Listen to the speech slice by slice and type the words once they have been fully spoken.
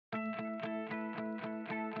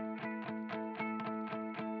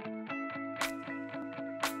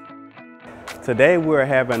Today we're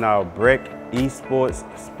having our BREC Esports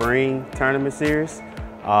Spring Tournament Series.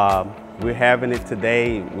 We're having it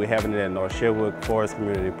today. We're having it at North Sherwood Forest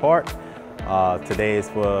Community Park. Today is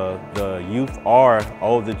for the youth or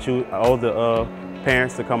older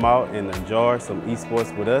parents to come out and enjoy some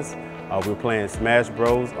esports with us. We're playing Smash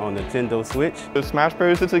Bros on Nintendo Switch. So Smash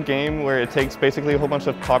Bros is a game where it takes basically a whole bunch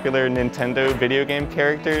of popular Nintendo video game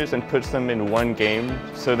characters and puts them in one game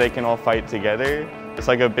so they can all fight together. It's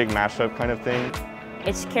like a big mashup kind of thing.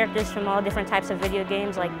 It's characters from all different types of video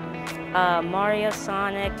games like Mario,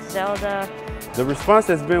 Sonic, Zelda. The response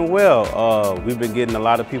has been well. We've been getting a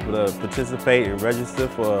lot of people to participate and register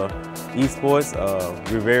for esports.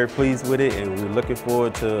 We're very pleased with it and we're looking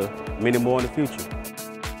forward to many more in the future.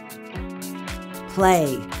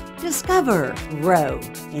 Play, discover, grow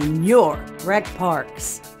in your BREC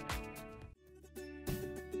parks.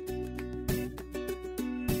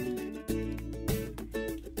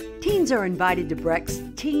 Teens are invited to BREC's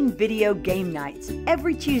Teen Video Game Nights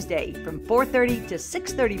every Tuesday from 4:30 to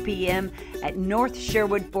 6:30 p.m. at North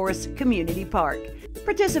Sherwood Forest Community Park.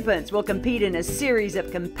 Participants will compete in a series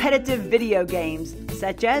of competitive video games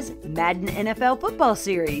such as Madden NFL Football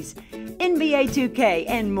Series, NBA 2K,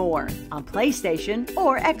 and more on PlayStation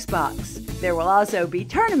or Xbox. There will also be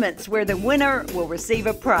tournaments where the winner will receive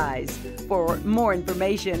a prize. For more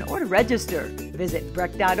information or to register, visit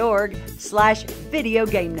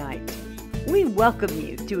brec.org/videogamenight. We welcome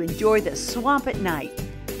you to enjoy the swamp at night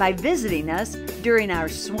by visiting us during our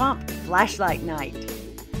Swamp Flashlight Night.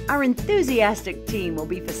 Our enthusiastic team will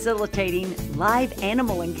be facilitating live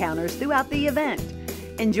animal encounters throughout the event.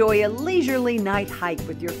 Enjoy a leisurely night hike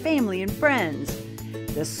with your family and friends.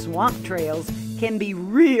 The swamp trails can be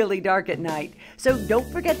really dark at night, so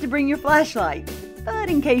don't forget to bring your flashlight. But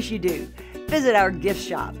in case you do, visit our gift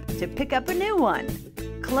shop to pick up a new one.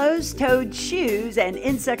 Closed-toed shoes and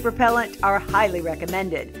insect repellent are highly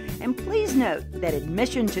recommended. And please note that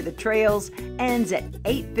admission to the trails ends at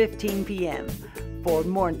 8:15 p.m. For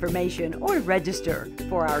more information or register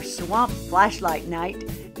for our Swamp Flashlight Night,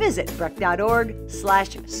 visit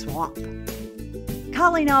brec.org/swamp.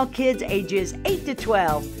 Calling all kids ages 8 to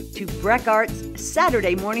 12 to BREC Arts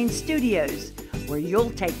Saturday Morning Studios, where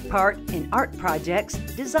you'll take part in art projects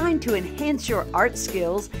designed to enhance your art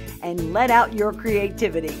skills and let out your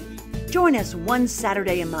creativity. Join us one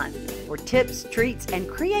Saturday a month for tips, treats, and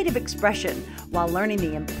creative expression while learning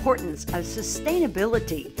the importance of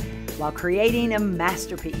sustainability while creating a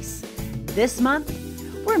masterpiece. This month,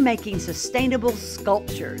 we're making sustainable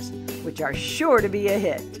sculptures, which are sure to be a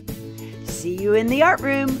hit. See you in the art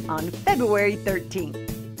room on February 13th.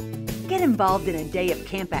 Get involved in a day of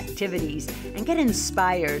camp activities and get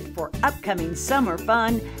inspired for upcoming summer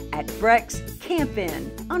fun at BREC's Camp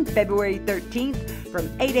In on February 13th from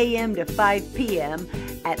 8 a.m. to 5 p.m.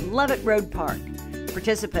 at Lovett Road Park.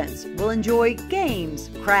 Participants will enjoy games,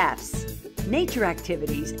 crafts, nature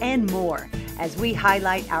activities, and more as we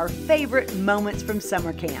highlight our favorite moments from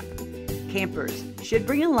summer camp. Campers should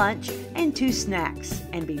bring a lunch and 2 snacks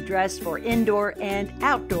and be dressed for indoor and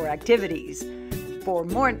outdoor activities. For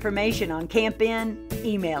more information on Camp In,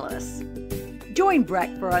 email us. Join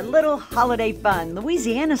BREC for a little holiday fun,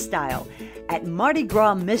 Louisiana style, at Mardi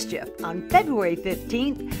Gras Mischief on February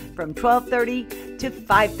 15th from 12:30 to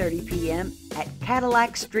 5:30 p.m. at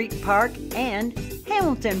Cadillac Street Park and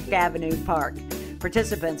Hamilton Avenue Park.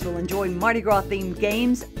 Participants will enjoy Mardi Gras themed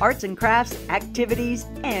games, arts and crafts, activities,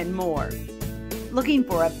 and more. Looking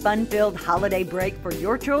for a fun-filled holiday break for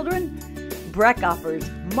your children? BREC offers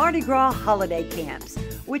Mardi Gras Holiday camps,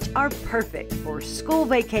 which are perfect for school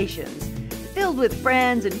vacations, filled with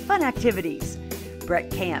friends and fun activities.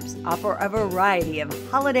 BREC camps offer a variety of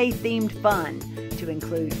holiday-themed fun to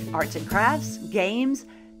include arts and crafts, games,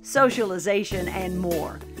 socialization, and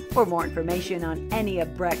more. For more information on any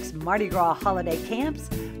of BREC's Mardi Gras holiday camps,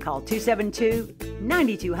 call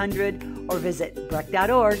 272-9200 or visit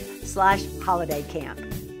brec.org/holidaycamp.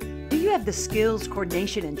 Do you have the skills,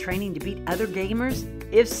 coordination, and training to beat other gamers?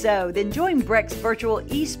 If so, then join BREC's virtual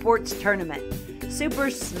esports tournament, Super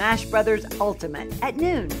Smash Bros. Ultimate, at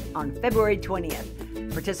noon on February 20th.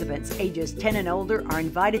 Participants ages 10 and older are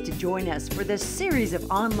invited to join us for this series of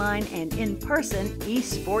online and in-person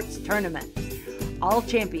esports tournament. All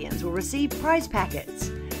champions will receive prize packets.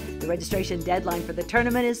 The registration deadline for the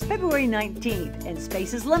tournament is February 19th, and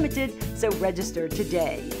space is limited, so register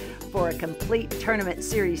today. For a complete tournament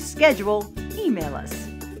series schedule, email us.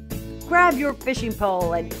 Grab your fishing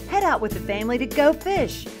pole and head out with the family to go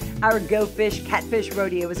fish. Our Geaux Catfish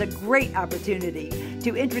Rodeo is a great opportunity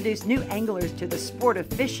to introduce new anglers to the sport of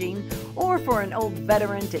fishing or for an old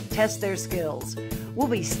veteran to test their skills. We'll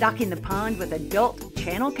be stocking the pond with adult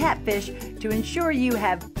channel catfish to ensure you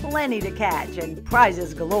have plenty to catch and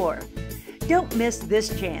prizes galore. Don't miss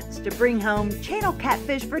this chance to bring home channel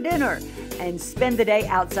catfish for dinner and spend the day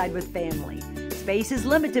outside with family. Space is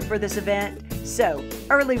limited for this event, so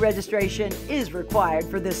early registration is required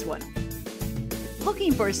for this one.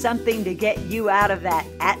 Looking for something to get you out of that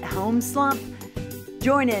at-home slump?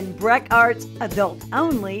 Join in BREC Arts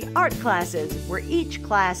adult-only art classes, where each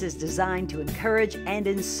class is designed to encourage and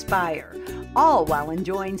inspire, all while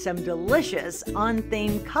enjoying some delicious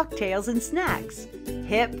on-theme cocktails and snacks.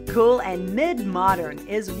 Hip, cool, and mid-modern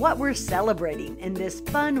is what we're celebrating in this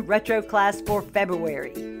fun retro class for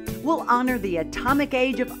February. We'll honor the atomic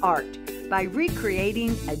age of art by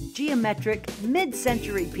recreating a geometric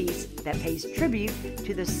mid-century piece that pays tribute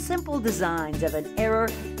to the simple designs of an era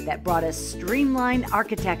that brought us streamlined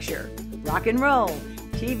architecture, rock and roll,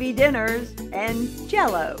 TV dinners, and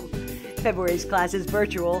Jell-O. February's class is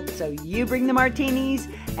virtual, so you bring the martinis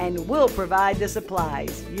and we'll provide the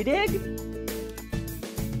supplies. You dig?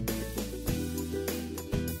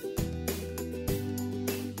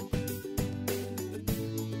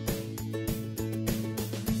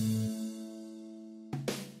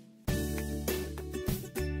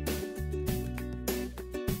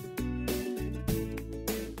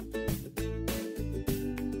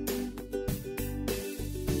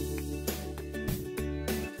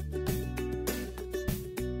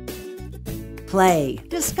 Play,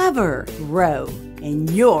 discover, grow in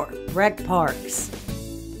your BREC parks.